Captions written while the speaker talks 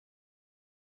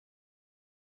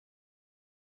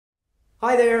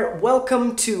Hi there,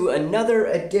 welcome to another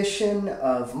edition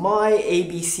of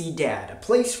myABCdad, a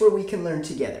place where we can learn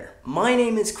together. My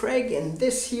name is Craig and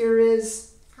this here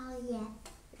is Elliot.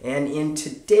 And in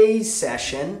today's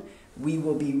session, we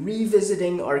will be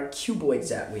revisiting our cuboids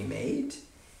that we made,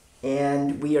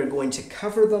 and we are going to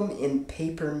cover them in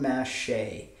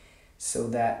paper-mache so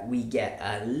that we get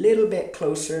a little bit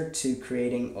closer to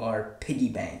creating our piggy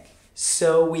bank.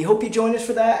 So we hope you join us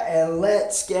for that, and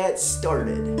let's get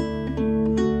started.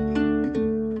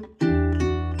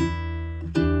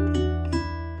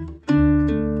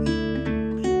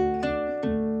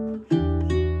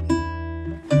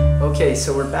 Okay,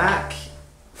 so we're back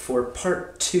for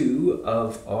part 2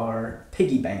 of our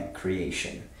piggy bank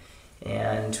creation.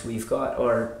 And we've got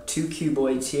our 2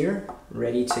 cuboids here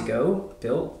ready to go,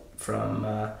 built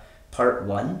from part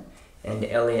 1. And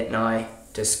Elliot and I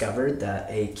discovered that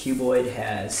a cuboid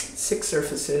has 6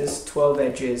 surfaces, 12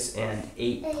 edges, and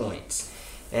 8 points.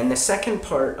 And the second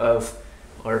part of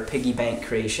our piggy bank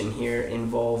creation here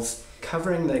involves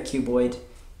covering the cuboid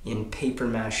in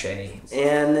paper-mache.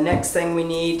 And the next thing we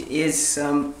need is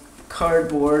some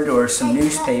cardboard or some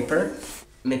newspaper.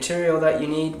 Material that you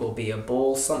need will be a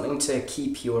bowl, something to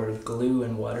keep your glue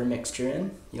and water mixture in.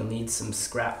 You'll need some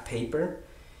scrap paper.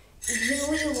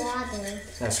 Gluey water.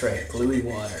 That's right, gluey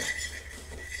water.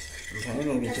 Okay,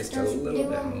 maybe just a little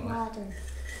bit more. Water.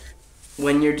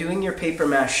 When you're doing your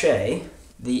paper-mache,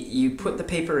 you put the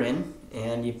paper in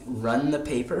and you run the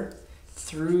paper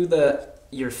through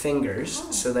your fingers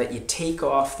so that you take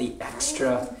off the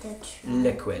extra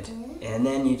liquid, and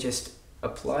then you just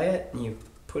apply it and you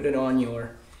put it on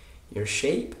your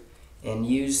shape and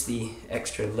use the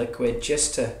extra liquid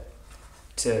just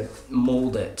to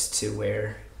mold it to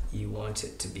where you want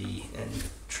it to be and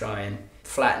try and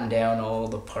flatten down all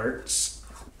the parts.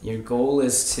 Your goal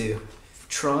is to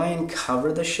try and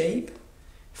cover the shape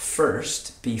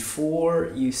first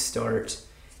before you start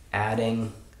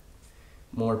adding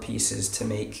more pieces to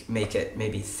make it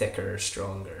maybe thicker or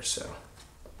stronger. So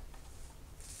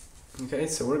okay,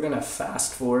 so we're gonna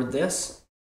fast forward this.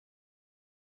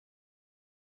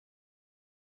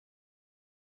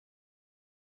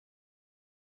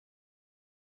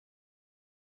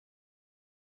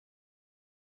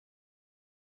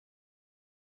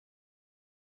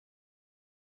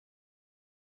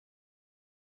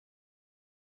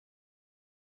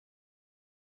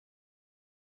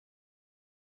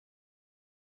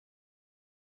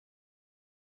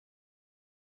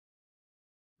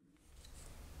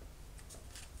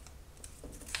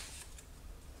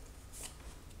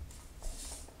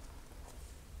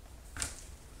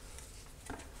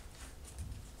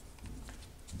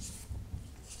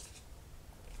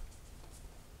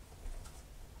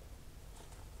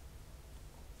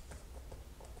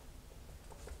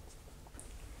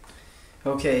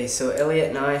 Okay, so Elliot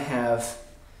and I have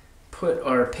put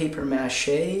our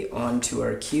paper-mache onto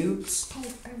our cubes,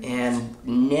 and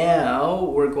now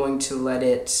we're going to let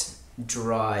it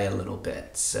dry a little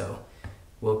bit. So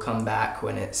we'll come back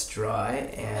when it's dry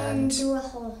and do a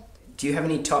hole. Do you have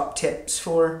any top tips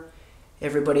for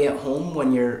everybody at home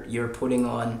when you're putting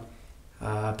on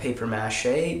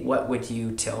paper-mache? What would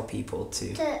you tell people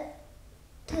to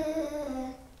put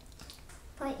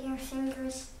your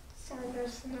fingers so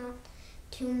there's not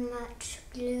too much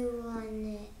glue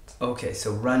on it. Okay,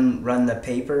 so run the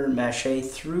paper-mache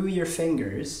through your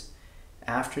fingers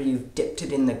after you've dipped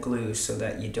it in the glue so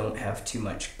that you don't have too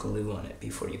much glue on it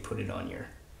before you put it on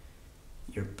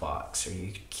your box or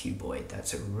your cuboid.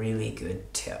 That's a really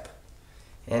good tip.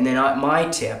 And then my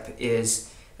tip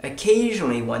is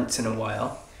occasionally, once in a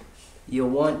while, you'll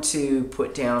want to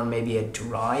put down maybe a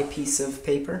dry piece of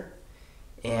paper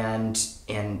and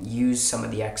use some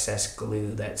of the excess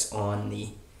glue that's on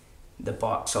the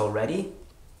box already.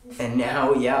 And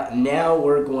now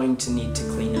we're going to need to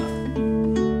clean up.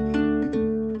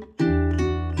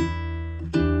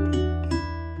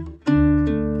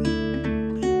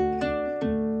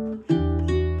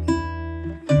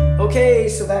 Okay,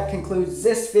 so that concludes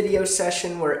this video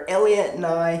session where Elliot and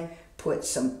I put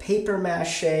some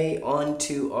paper-mache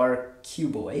onto our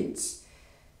cuboids.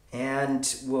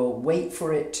 And we'll wait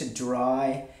for it to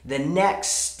dry. The next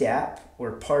step,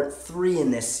 or part 3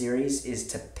 in this series, is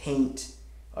to paint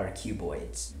our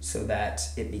cuboids so that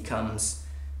it becomes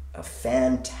a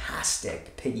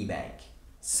fantastic piggy bank.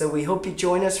 So we hope you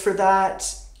join us for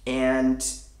that, and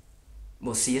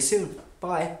we'll see you soon.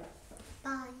 Bye.